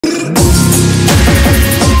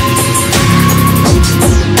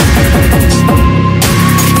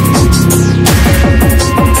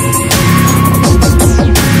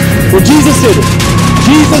Well, Jesus said it.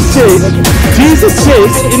 Jesus says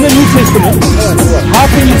in the New Testament, how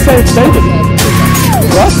can you say it's David?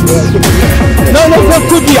 What? No, what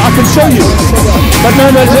could be? I can show you. But no,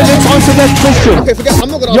 let's answer that question. Okay, forget, I'm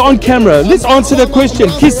not gonna You're on camera. Let's answer that question.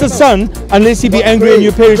 Kiss the Son unless he be angry and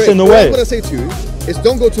you perish in the way. What I'm going to say to you is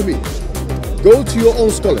don't go to me. Go to your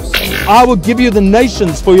own scholars. I will give you the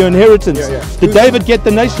nations for your inheritance. Did David get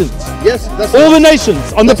the nations? Yes, that's all the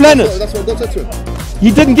nations on the planet. That's what God said to him.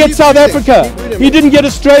 He didn't get South Africa. He didn't get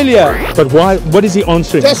Australia. But why? What is he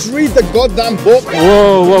answering? Just read the goddamn book.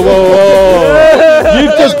 Whoa.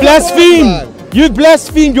 You've just blasphemed. You've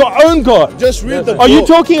blasphemed your own God. Just read the book. Are you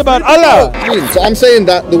talking about Allah? So I'm saying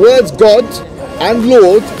that the words God and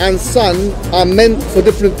Lord and Son are meant for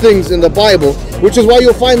different things in the Bible, which is why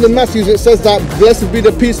you'll find in Matthew it says that blessed be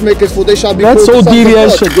the peacemakers, for they shall be That's all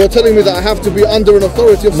deviation. You're telling me that I have to be under an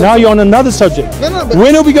authority of now you're on another subject. No,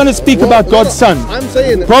 when are we going to speak about God's Son? I'm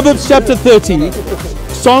saying Proverbs chapter 30,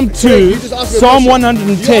 Psalm 2, Psalm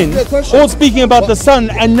 110, all speaking about the Son,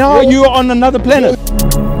 and now you are on another planet.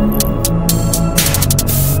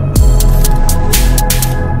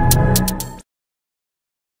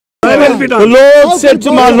 The Lord said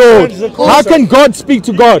to my Lord, how can God speak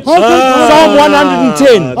to God? Psalm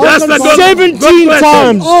 110. 17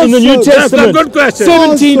 times in the New Testament.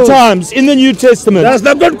 17 times in the New Testament. That's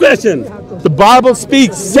the good question. The Bible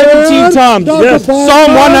speaks 17 times. Yes.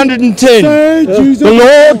 Psalm 110. The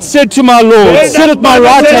Lord said to my Lord, sit at my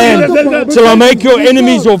right hand till I make your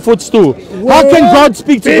enemies your footstool. How can God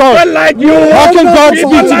speak to God? How can God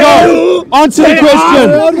speak to God? Answer the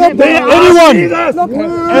question. Anyone?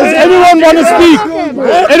 Does anyone want to speak?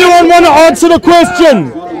 Anyone want to answer the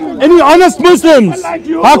question? Any honest Muslims?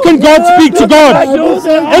 How can God speak to God?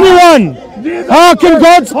 Anyone? How can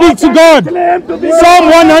God speak to God? Psalm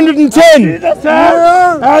 110.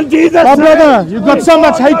 My brother, you've got so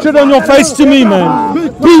much hatred on your face to me, man.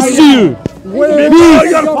 Peace to you.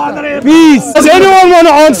 Peace. Does anyone want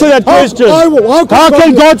to answer that question? How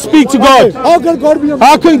can God speak to God?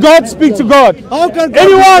 How can God speak to God?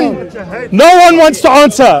 Anyone? No one wants to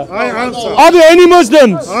answer. Are there any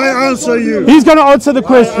Muslims? I answer you. He's going to answer the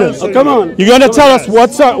question. Come on. You're going to tell us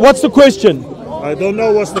what's the question? I don't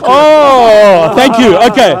know what's the question. Oh, thank you.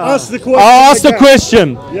 Okay. Ask the question. I'll ask the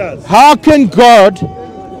question. Yes. How can God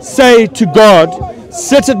say to God,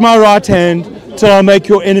 sit at my right hand till I make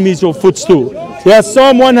your enemies your footstool? Yeah,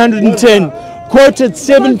 Psalm 110, quoted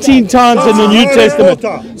 17 times in the New Testament.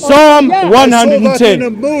 Psalm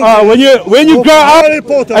 110. When you grow up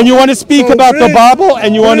and you want to speak about the Bible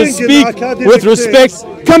and you want to speak with respect,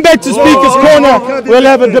 come back to Speaker's Corner. We'll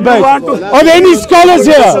have a debate. Are there any scholars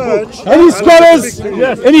here? Any scholars?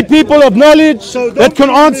 Any people of knowledge that can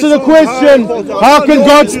answer the question? How can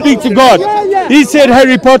God speak to God? He said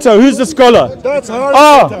Harry Potter. Who's the scholar? That's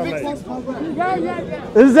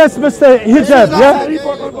Is that Mr. Hijab? Yeah?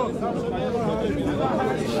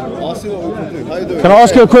 Can I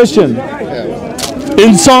ask you a question?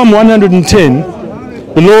 In Psalm 110,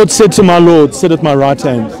 the Lord said to my Lord, sit at my right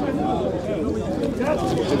hand.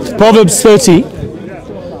 Proverbs 30.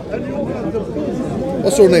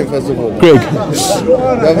 What's your name, first of all? Greg. You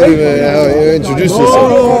haven't even introduced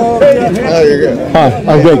yourself. Oh, you're good. Hi,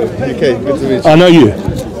 I'm Greg. Okay, good to meet you. I know you.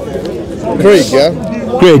 Greg, yeah?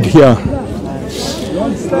 Greg, yeah.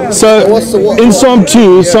 So, in Psalm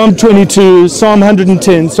 2, Psalm 22, Psalm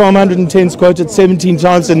 110, Psalm 110 is quoted 17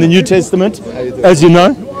 times in the New Testament, as you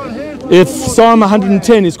know. If Psalm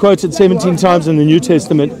 110 is quoted 17 times in the New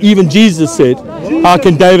Testament, even Jesus said, how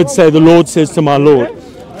can David say, the Lord says to my Lord?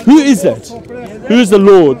 Who is that? Who is the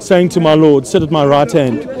Lord saying to my Lord, sit at my right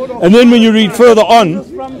hand? And then when you read further on,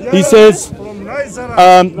 he says,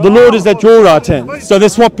 the Lord is at your right hand. So they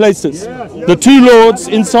swap places. The two Lords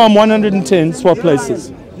in Psalm 110 swap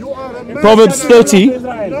places. Proverbs 30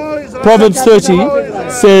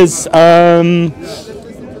 says,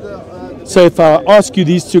 so if I ask you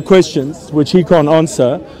these two questions, which he can't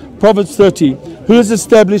answer, Proverbs 30, who has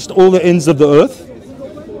established all the ends of the earth?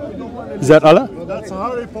 Is that Allah?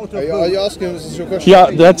 Are you asking this is your question?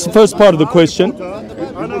 Yeah, that's the first part of the question.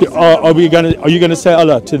 Are you going to say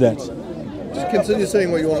Allah to that? Just continue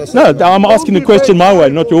saying what you want to say. No, I'm asking the question my way,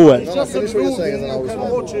 not your way. No, finish what you're saying and then I'll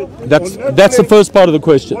respond. That's the first part of the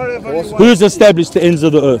question. Who's established the ends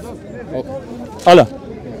of the earth? Allah.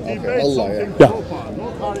 Okay, Allah, yeah. Yeah.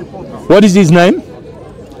 What is his name?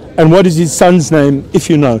 And what is his son's name, if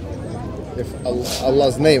you know? If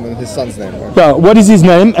Allah's name and his son's name, right? Yeah, what is his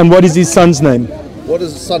name and what is his son's name? What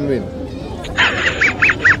does son mean?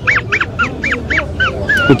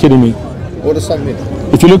 You're kidding me. What does son mean?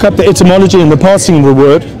 If you look up the etymology and the passing of the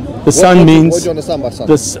word, The Son means. What do you understand by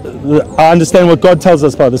Son? I understand what God tells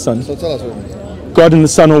us by the Son. So tell us what it means. God and the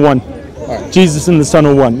Son are one. Right. Jesus and the Son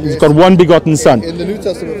are one. He's got one begotten Son. In the New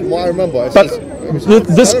Testament, from what I remember, it But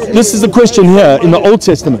says, this is the question here in the Old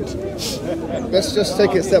Testament. let's just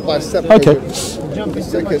take it step by step. Okay.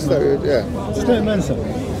 Let's take it step. Yeah. Just let him answer.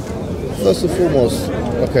 First and foremost,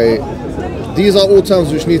 okay, these are all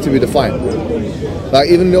terms which need to be defined. Like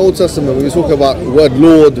even in the Old Testament, when we talk about the word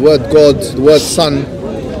Lord, the word God, the word Son,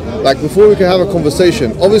 like before we can have a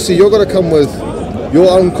conversation, obviously you're going to come with your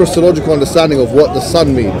own Christological understanding of what the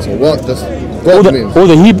Son means or what the God means. Or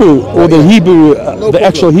the Hebrew, No the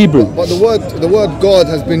actual Hebrew. But the word God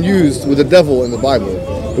has been used with the devil in the Bible.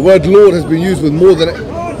 The word Lord has been used with more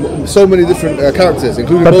than so many different characters,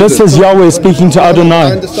 including But Moses. this is Yahweh speaking to I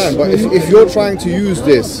Adonai. understand, but if you're trying to use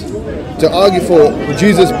this to argue for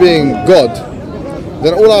Jesus being God,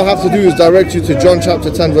 then all I'll have to do is direct you to John chapter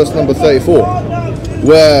 10 verse number 34,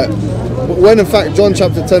 where when in fact John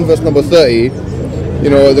chapter 10 verse number 30, you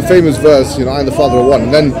know, the famous verse, you know, I and the Father are one,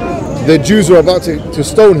 and then the Jews were about to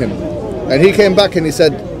stone him, and he came back and he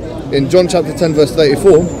said in John chapter 10 verse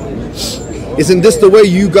 34, isn't this the way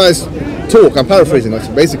you guys talk? I'm paraphrasing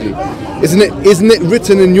basically. Isn't it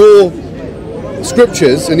written in your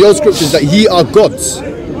scriptures, in the old scriptures, that ye are gods?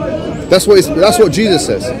 That's what Jesus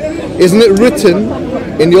says. Isn't it written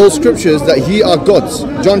in the old scriptures that ye are gods?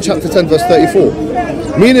 John chapter 10 verse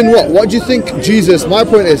 34. Meaning what? What do you think Jesus, my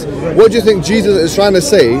point is, what do you think Jesus is trying to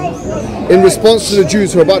say in response to the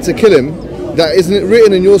Jews who are about to kill him, that isn't it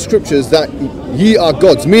written in your scriptures that ye are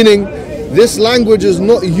gods? Meaning this language is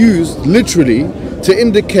not used literally to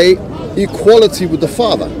indicate equality with the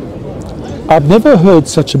Father. I've never heard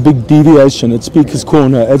such a big deviation at Speaker's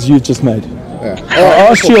Corner as you just made. Yeah. I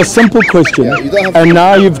asked you a simple question, Yeah, you don't have to- and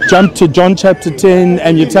now you've jumped to John chapter 10,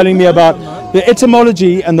 and you're telling me about the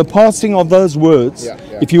etymology and the passing of those words. Yeah,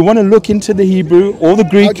 yeah. If you want to look into the Hebrew or the How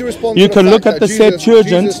Greek, do you respond you to the can look fact at the that Jesus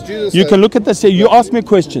Septuagint. Jesus You said- can look at the. You asked me a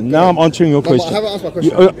question. Now I'm answering your No, but I question. haven't asked my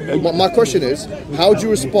question. My question is, how do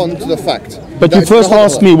you respond to the fact? But you that- first hold on,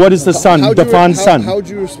 asked hold on. me, what is the Son? How do you- Define how- Son. How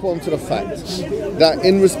do you respond to the fact that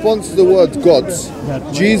in response to the word gods,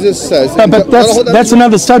 Jesus says... But that's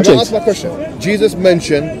another subject. Ask my question. Jesus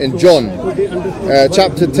mentioned in John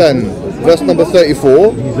chapter 10, verse number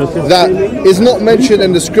 34, that is not mentioned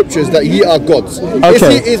in the scriptures that ye are gods.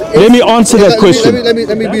 Okay, let me answer that question. Let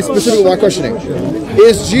me be specific with my questioning.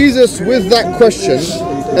 Is Jesus, with that question,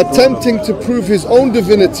 attempting to prove his own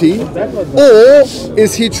divinity, or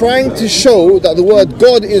is he trying to show that the word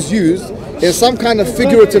God is used in some kind of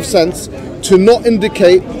figurative sense to not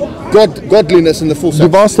indicate godliness in the full sense?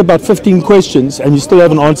 You've asked about 15 questions and you still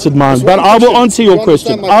haven't answered mine. But I will answer your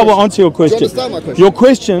question. I will answer your question. Do you understand my question? Your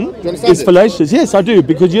question understand is it? fallacious. Yes, I do,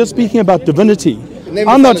 because you're speaking about divinity. Name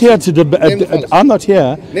I'm the not here fallacy. to Name the fallacy. I'm not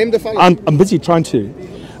here. Name the fallacy. I'm busy trying to.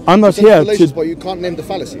 I'm not It's here fallacious, to. but you can't name the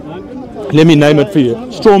fallacy. Let me name it for you.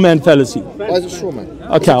 Strawman fallacy. Why is it straw man?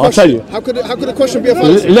 Okay, I'll tell you. How could a question be a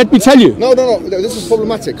fallacy? Let me tell you. No, this is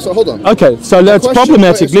problematic. So hold on. Okay, so that's question-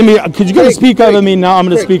 problematic. Let me. Could you going to speak over me now? I'm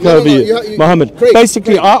going to Craig, speak no, over no, you, Muhammad. Craig,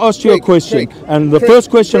 Basically, Craig, I asked you a Craig, question, Craig, and the Craig, first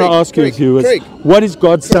question I Craig, asked you Craig, of you was, Craig. "What is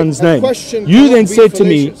God's Son's a name?" question You then cannot be said to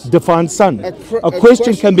me, fallacious. "Define Son." A A question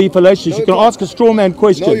question- can be fallacious. No, You it can can't. ask a straw man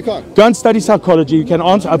question. No, you can't. Go and study psychology. You can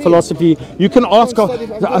answer philosophy. You can ask.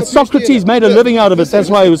 I've got a Socrates PhD in it. made a Look, living out of it. listen, That's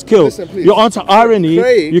why he was killed. listen, please. You answer irony.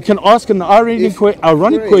 Craig, You can ask an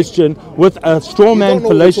ironic Craig, question with a straw man don't know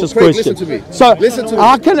what fallacious you're talking- Craig, question. listen to me. So Listen to me.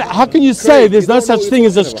 how can you say Craig, there's you no don't know such what thing you're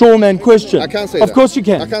as a talking straw man question? I can't say that. Of course you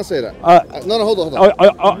can. I can't say that. No, hold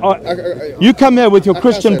on. You come here with your can't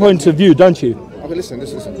Christian say point of view, don't you? Okay, listen.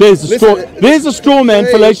 There's a straw man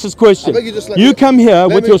Craig, fallacious question. I beg you just let You me- come here let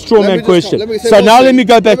with me- your straw let me man just- question. let me say So one now thing. let me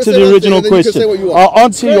go Let back me to say the one original thing, and then you can question. say what you want. I'll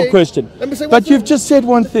answer your Craig, question. let me say one But thing. you've just said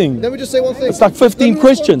one thing. Let me just say one thing. It's like 15 Let me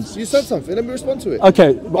respond. questions. You said something. Let me respond to it.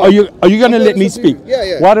 Okay, are you going to I'm let me listening to you. speak?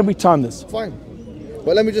 Yeah. Why don't we time this? Fine.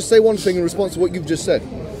 But let me just say one thing in response to what you've just said.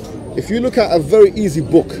 If you look at a very easy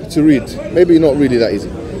book to read, maybe not really that easy,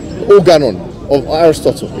 Organon of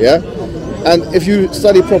Aristotle, yeah? And if you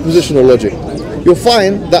study propositional logic, you'll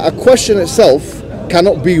find that a question itself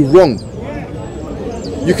cannot be wrong.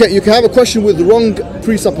 You can have a question with wrong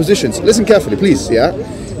presuppositions. Listen carefully, please, yeah?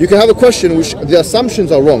 You can have a question which the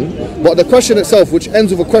assumptions are wrong, but the question itself, which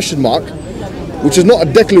ends with a question mark, which is not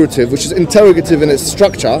a declarative, which is interrogative in its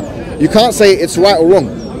structure, you can't say it's right or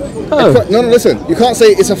wrong. Oh. No, listen. You can't say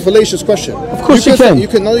it's a fallacious question. Of course you can. You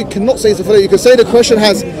cannot say it's a fallacious. You can say the question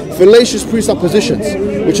has fallacious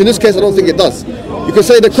presuppositions, which in this case I don't think it does. You can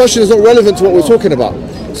say the question is not relevant to what we're talking about.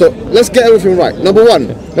 So let's get everything right. Number one,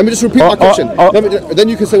 let me just repeat my question. Then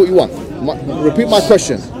you can say what you want. Repeat my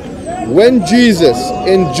question. when Jesus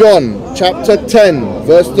in John chapter 10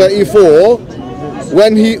 verse 34,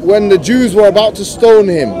 when the Jews were about to stone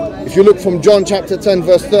him, if you look from John chapter 10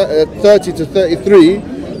 verse 30 to 33,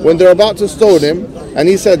 when they're about to stone him, and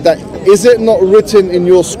he said that, is it not written in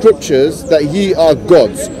your scriptures that ye are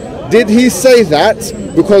gods? Did he say that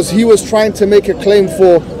because he was trying to make a claim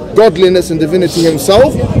for godliness and divinity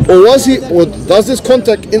himself, or does this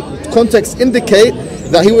context indicate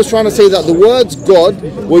that he was trying to say that the words God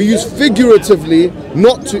were used figuratively,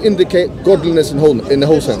 not to indicate godliness in the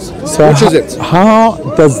whole sense? So which is it? How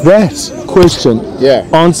does that question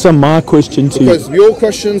answer my question to you? Because your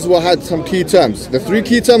questions had some key terms. The three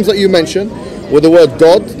key terms that you mentioned were the word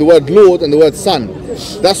God, the word Lord, and the word Son.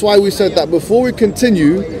 That's why we said that before we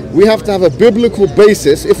continue, we have to have a biblical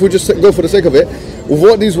basis, if we just go for the sake of it, of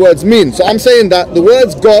what these words mean. So I'm saying that the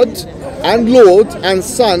words God and Lord and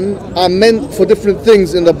Son are meant for different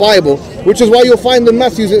things in the Bible, which is why you'll find in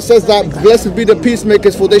Matthew it says that blessed be the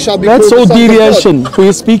peacemakers, for they shall be called the sons of God. That's all deviation.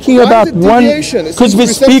 We're speaking about one, because we're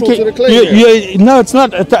speaking. No, it's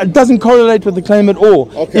not. It doesn't correlate with the claim at all.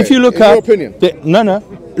 Okay. If you look in up, your opinion.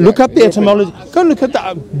 Look up the etymology. Go and look at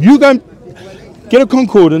the. You go and get a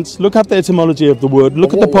concordance. Look up the etymology of the word.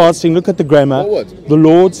 Look at the parsing. Look at the grammar. What word? The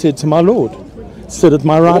Lord said to my Lord, sit at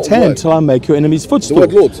my right hand till I make your enemy's footstool. The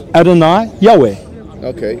word Lord. Adonai, Yahweh.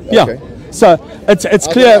 Okay. Yeah. Okay. So it's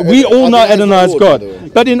clear. We all know Adonai is God.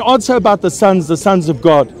 But in answer about the sons of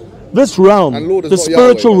God, this realm, the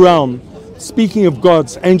spiritual realm, speaking of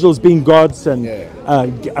gods, angels being gods, and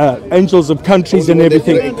angels of countries and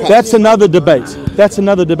everything, that's another debate. That's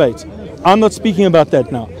another debate. I'm not speaking about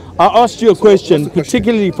that now. I asked you a question,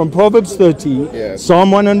 particularly from Proverbs 30,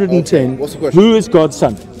 Psalm 110. What's the question? Who is God's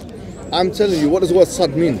son? I'm telling you, what does the word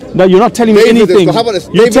son mean? No, you're not telling me anything.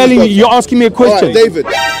 You're asking me a question. All right,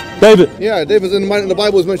 David. Yeah, David's in the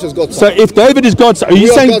Bible is mentioned as God's son. So if David is God's son, are you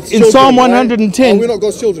saying in Psalm 110? We're not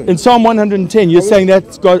God's children. In Psalm 110, you're saying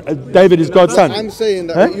that David is God's son. I'm saying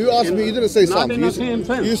that you asked me. You didn't say Psalm. You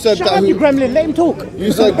said shut up, you gremlin. Let him talk.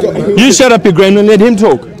 You said God, you shut up, you gremlin. Let him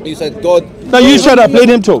talk. You said God. No, you shut up. Let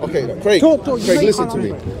him talk. Okay, Craig. Craig, listen to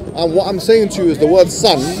me. And what I'm saying to you is the word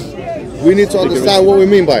son. We need to understand what we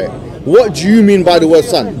mean by it. What do you mean by the word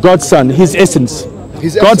son? God's son, his essence.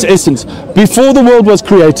 God's essence. Before the world was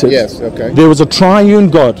created, there was a triune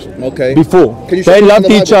God. Okay. Before. They loved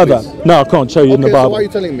each other. Please? No, I can't show you in the Bible. So why are you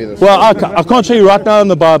telling me this? Well, I can't show you right now in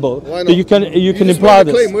the Bible. Why not? But you can imply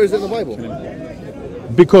this. Claim. Where is it in the Bible?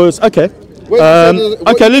 Because let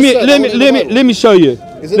me show you.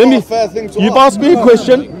 Is it not a fair thing to You've asked me a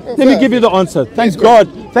question. Let me give you the answer. Thank God.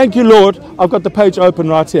 Thank you, Lord. I've got the page open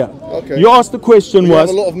right here. Okay. You asked the question where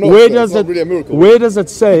does it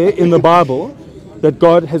say in the Bible that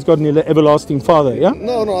God has got an everlasting Father? Yeah.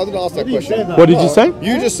 No, I didn't ask that question. What did you say?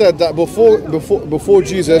 You just said that before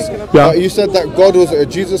Jesus. You said that God was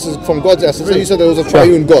Jesus is from God's essence. So you said there was a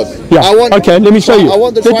triune God. Yeah. Okay. Let me show you. I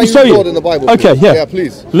want the triune God in the Bible. Okay. Please. Yeah,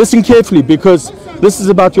 please. Listen carefully, because this is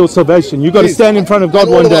about your salvation. You've got to stand in front of God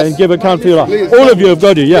one day and give account for your life. All of you have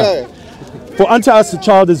got to. Yeah. For unto us a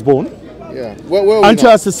child is born. Yeah. Unto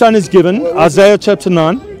us a son is given. Isaiah chapter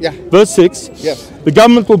 9, verse 6. Yes. The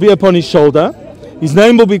government will be upon his shoulder. His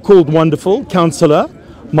name will be called Wonderful, Counselor,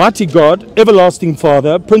 Mighty God, Everlasting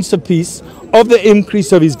Father, Prince of Peace. Of the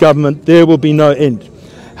increase of his government there will be no end.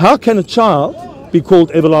 How can a child be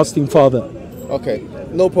called Everlasting Father? Okay,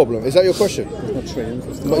 no problem. Is that your question?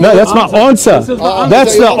 No, that's my answer.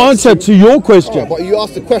 That's the answer to your question. But you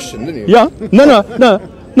asked the question, didn't you? Yeah.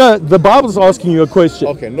 No, the Bible's asking you a question.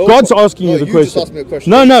 Okay, God's asking you the question. Just asked me a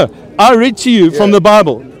question. No, I read to you from the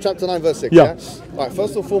Bible. Chapter 9, verse 6. Yeah. All right,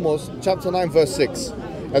 first and foremost, chapter 9, verse 6,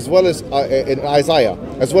 as well as in Isaiah,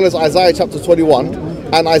 as well as Isaiah chapter 21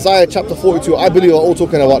 and Isaiah chapter 42, I believe are all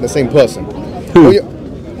talking about the same person. Who?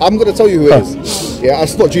 I'm going to tell you who it is. Yeah,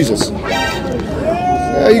 it's not Jesus.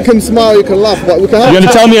 You can smile, you can laugh, but we can have... You're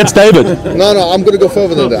going to tell me it's David? No, I'm going to go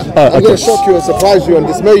further than that. I'm going to shock you and surprise you and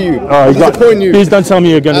dismay you. Disappoint you. Please don't tell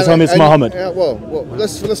me you're going to tell me it's Muhammad. Well,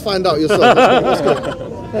 let's find out yourself. Let's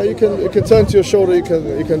go. You can turn to your shoulder, you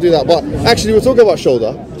can do that. But actually, we're talking about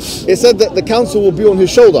shoulder. It said that the counsel will be on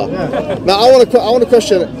his shoulder. Now, I want to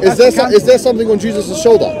question, is there something on Jesus'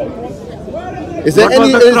 shoulder? Is there any?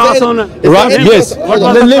 Yes.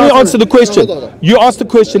 Let me answer the question. You asked the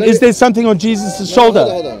question. Is there something on Jesus' shoulder?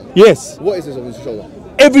 Hold on. Yes. What is this on his shoulder?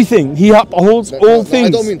 Everything. He upholds all things.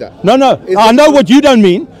 I don't mean that. No. I know what you don't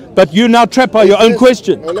mean, but you're now trapped by your own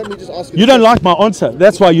question. Let me just ask you. You don't like my answer.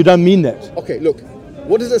 That's why you don't mean that. Okay. Look.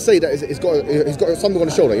 What does it say that he's got something on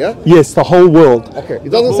his shoulder? Yeah. Yes, the whole world. Okay. It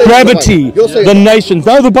doesn't say gravity. The nations.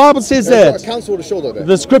 No, the Bible says that. He's got a counsel on his shoulder. There.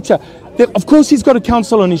 The scripture. Of course, he's got a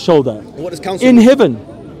counsel on his shoulder. What is counsel? In heaven.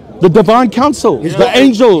 The divine council, the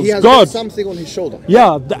angels, He has God. something on his shoulder.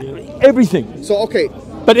 Yeah, everything. So, okay.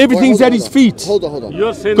 But everything's Hold on, at his feet. Hold on.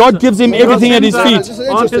 Your sins, God gives him your everything at sins his are feet. This is on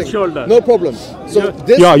interesting. his shoulder. No problem. So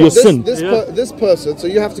this, Yeah, your this, sin. This person, so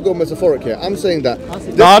you have to go metaphoric here. I'm saying that.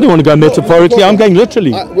 No, I don't want to go metaphorically. I'm going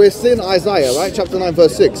literally. We're seeing Isaiah, right? Chapter 9,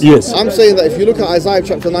 verse 6. Yes. I'm saying that if you look at Isaiah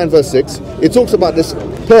chapter 9, verse 6, it talks about this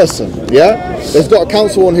person, yeah? There's got a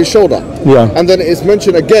counsel on his shoulder. Yeah. And then it's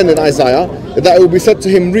mentioned again in Isaiah that it will be said to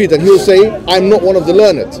him, read, and he'll say, I'm not one of the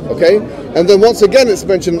learned, okay? And then once again it's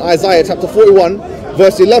mentioned in Isaiah chapter 41,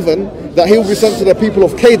 verse 11, that he will be sent to the people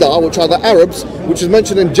of Kedar, which are the Arabs, which is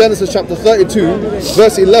mentioned in Genesis chapter 32,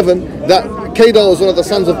 verse 11, that Kedar was one of the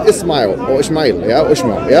sons of Ishmael,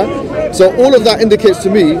 yeah? So all of that indicates to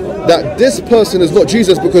me that this person is not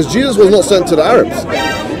Jesus, because Jesus was not sent to the Arabs.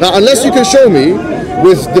 Now, unless you can show me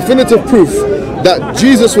with definitive proof that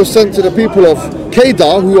Jesus was sent to the people of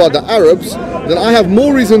Kedar, who are the Arabs, then I have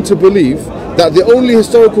more reason to believe that the only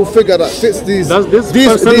historical figure that fits these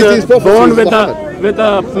prophecies born with is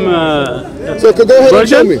a So go ahead and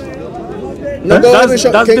show virgin? me. No, go ahead and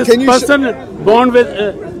show. Does this Can you person born with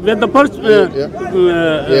the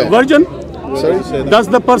virgin? Sorry? Does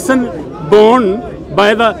the person born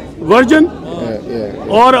by the virgin?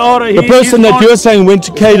 Or The person that you're saying went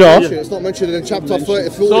to Kedar. It's not mentioned in chapter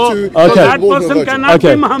 42. So Okay. that person cannot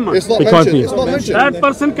be Muhammad. It's not It can't mentioned. be. It's not mentioned. That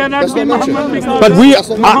person cannot That's be not mentioned. Muhammad because But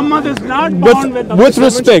we, Muhammad is not born with the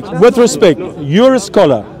with respect, you're a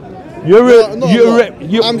scholar. You're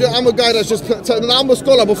I'm a guy that's just. I'm a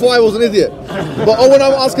scholar. Before I was an idiot. But when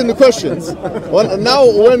I'm asking the questions, now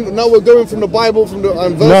we're going from the Bible, from the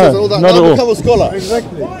verses and all that. not Now at all. I become a scholar.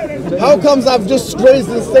 Exactly. How comes I've just raised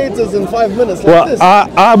in status in 5 minutes like this?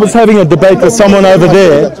 I was having a debate with someone over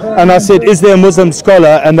there, and I said, "Is there a Muslim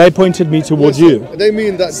scholar?" And they pointed me towards you. They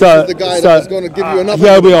mean that So, this is the guy that's going to give you another.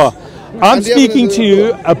 Here we are. I'm And the speaking evidence to is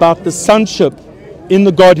you about the sonship in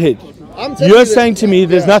the Godhead. I'm telling You're you saying to me,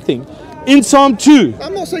 "There's yeah. nothing." In Psalm 2,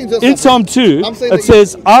 I'm not saying this. in Psalm 2, I'm saying it that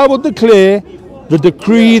says, "I will declare the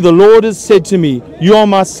decree the Lord has said to me, you are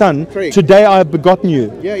my son, Craig. today I have begotten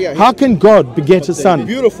you." Yeah. How can God beget a son?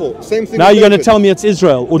 Beautiful. Same thing. Now with you're going to David. tell me it's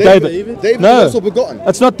Israel or David. David No, was also begotten.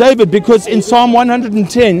 it's not David, because in Psalm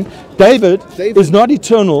 110, David is not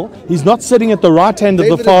eternal. He's not sitting at the right hand of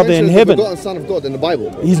David the Father is in mentioned as heaven. the begotten Son of God in the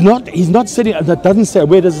Bible. He's not sitting. That doesn't say.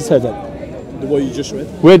 Where does it say that? What you just read?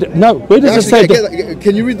 Where does it say that?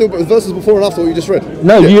 Can you read the verses before and after what you just read?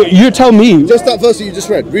 No, you tell me. Just that verse that you just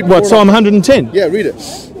read. Read What, before Psalm and 110? after. Yeah, read it.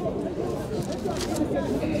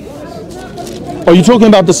 Are you talking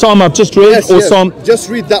about the Psalm I've just read, Yes, or yes. Psalm Just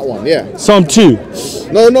read that one. Yeah. Psalm 2?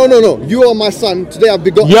 No. You are my son. Today I've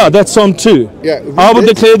begotten. Yeah, that's Psalm 2. Yeah, read I will it.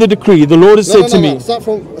 declare the decree. The Lord has said to me. Start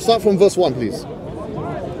from verse 1, please.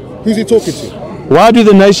 Who's he talking to? Why do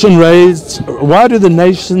the nations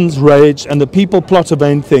rage and the people plot a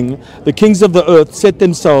vain thing? The kings of the earth set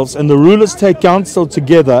themselves and the rulers take counsel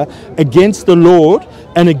together against the Lord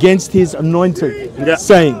and against his anointed,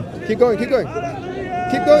 saying, Keep going.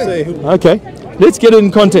 okay, let's get it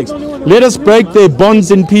in context. Let us break their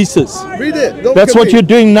bonds in pieces. Read it. Don't That's look at what me. you're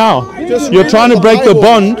doing now. Just You're read trying to the break the Bible.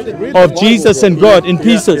 bond Read the of Bible, Jesus bro. and God in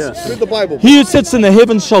pieces. Read the Bible. He who sits in the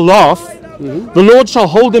heavens shall laugh. The Lord shall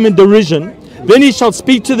hold them in derision. Then he shall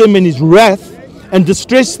speak to them in his wrath and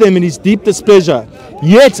distress them in his deep displeasure.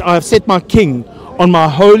 Yet I have set my king on my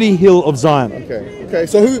holy hill of Zion. Okay.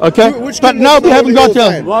 So which but king now was we the haven't holy got hill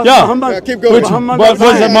of to. Zion? Yeah. Muhammad. Yeah, keep going. Which, Muhammad what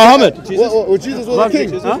was it, Muhammad? Well, Jesus was a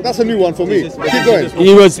king. That's a new one for me. Keep going.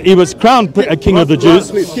 He was crowned a king of the Jews.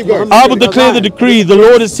 Please, keep going. I will declare the decree. The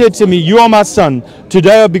Lord has said to me, you are my son.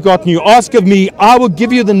 Today I have begotten you. Ask of me, I will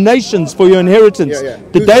give you the nations for your inheritance. Yeah.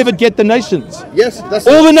 Did David get the nations? Yes, that's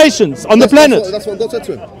All the nations on the planet. That's what God said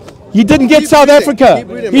to him. He didn't get Keep South reading, Africa. keep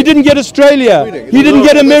reading, He didn't get Australia. reading. He didn't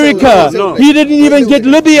get No, America. no. He didn't even get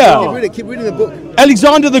Libya. Keep reading the book.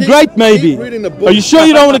 Alexander the Great, maybe. Keep reading the book. Are you sure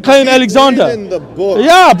you don't want to claim Keep Alexander? reading the book.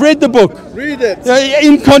 Yeah, I've read the book. Read it.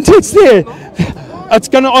 In context there. It's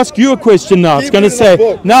going to ask you a question now. It's Keep going to reading the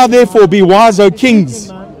say, book. now therefore be wise, O kings.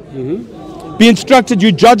 Be instructed,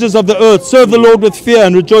 you judges of the earth. Serve the Lord with fear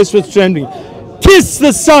and rejoice with trembling. Kiss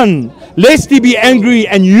the Son, lest he be angry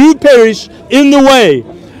and you perish in the way,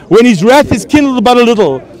 when his wrath is kindled but a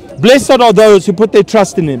little. Blessed are those who put their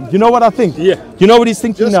trust in him. You know what I think? Yeah. You know what he's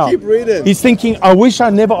thinking Just now? keep reading. He's thinking, I wish I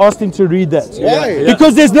never asked him to read that. Why?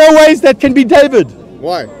 Because there's no ways that can be David.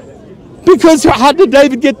 Why? Because how did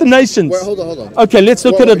David get the nations? Wait, hold on. Okay, let's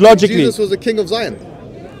look at it logically. Jesus was the king of Zion.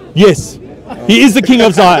 Yes. He is the king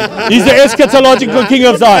of Zion. He's the eschatological king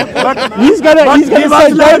of Zion. He's gonna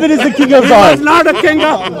say David is the king of Zion.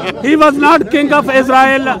 He was not king of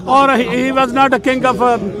Israel, or he was not a king of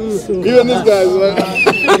Even this guy is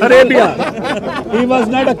like, Arabia. He was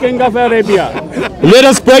not a king of Arabia. Let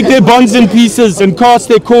us break their bonds in pieces and cast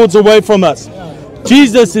their cords away from us.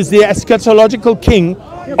 Jesus is the eschatological king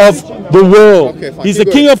of the world. Okay, fine. He's the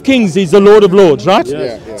King of Kings. He's the Lord of Lords, right?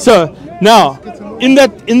 Yeah. So now, in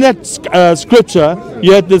that scripture,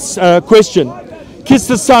 you had this question: "Kiss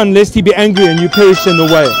the Son, lest he be angry and you perish in the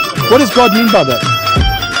way." What does God mean by that?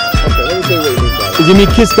 okay, let me tell you what he means by that. Does he mean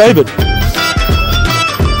kiss David?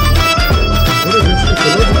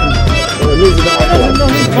 It means about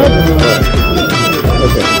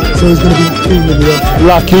So he's going to be king of the earth.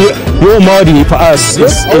 Like you're Almighty for us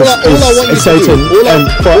is Satan, and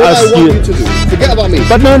for us you. Forget about me.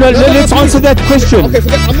 But no, let's answer that question. Okay,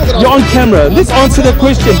 forget. I'm not gonna. You're on camera. Let's answer that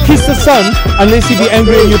question. Kiss the Son, unless he be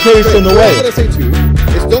angry and you perish in the What way. I'm gonna say to you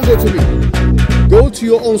is, don't go to me. Go to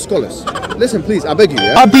your own scholars. Listen, please, I beg you.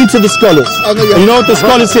 Yeah. I've been to the scholars. Oh, no, you You know what the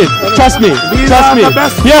scholars said? Trust me. Trust me. the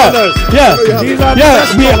best Yeah, scholars. yeah, These are the yeah.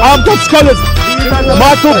 best I've got scholars.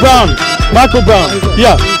 Michael Brown.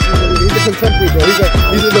 Yeah. He's a contemporary, bro.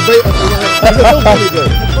 He's a debater. He's a hillbilly, bro.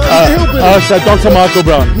 He's a hillbilly. So Dr. Michael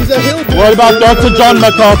Brown. He's a hillbilly. What about Dr. John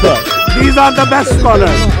MacArthur? These are the best scholars.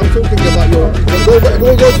 I'm talking about your. Go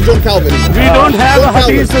to John Calvin. We don't have a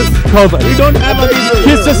hadiths. Calvin. We don't have a hadiths.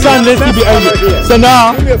 Kiss the Son, lest he be angry. So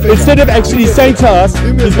now, instead of actually saying to us,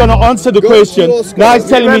 he's going to answer the question. Now he's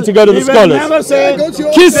telling me to go to the He will scholars. never say,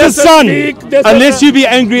 Kiss the Son, unless you be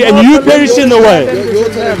angry and you perish in the way. You're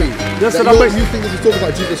telling me that you think this is talking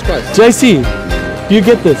about Jesus Christ. JC, do you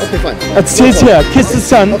get this? Okay, fine. It says here, kiss the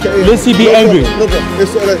Son, lest he be angry. No problem.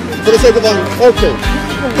 It's, for the sake of okay.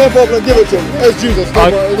 No problem, give it to him. It's Jesus. No.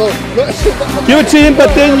 Give it to him,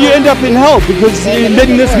 but then you end up in hell because you're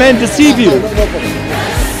letting this man deceive you. No problem.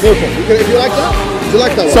 If you like that, do you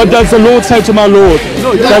like that one? So does the Lord say to my Lord,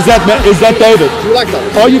 is that David? Do you like that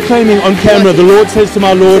one? Are you claiming on camera the Lord says to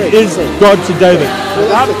my Lord is God to David?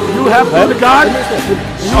 You have to regard.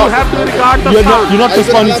 You have to regard the Son. You're not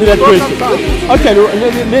responding to that question. Okay,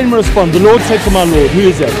 let him respond. The Lord said to my Lord, who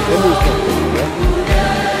is that?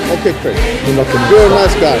 Okay, Chris. You're not going You're a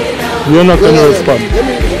nice guy. You're not going to respond. Let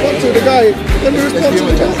me respond to the guy. Let me respond to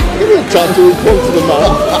the guy. Give me a chance to respond to the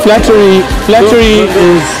man. Flattery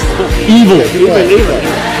is evil.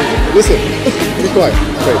 Listen, be quiet.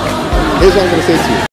 Okay. Here's what I'm going to say to you.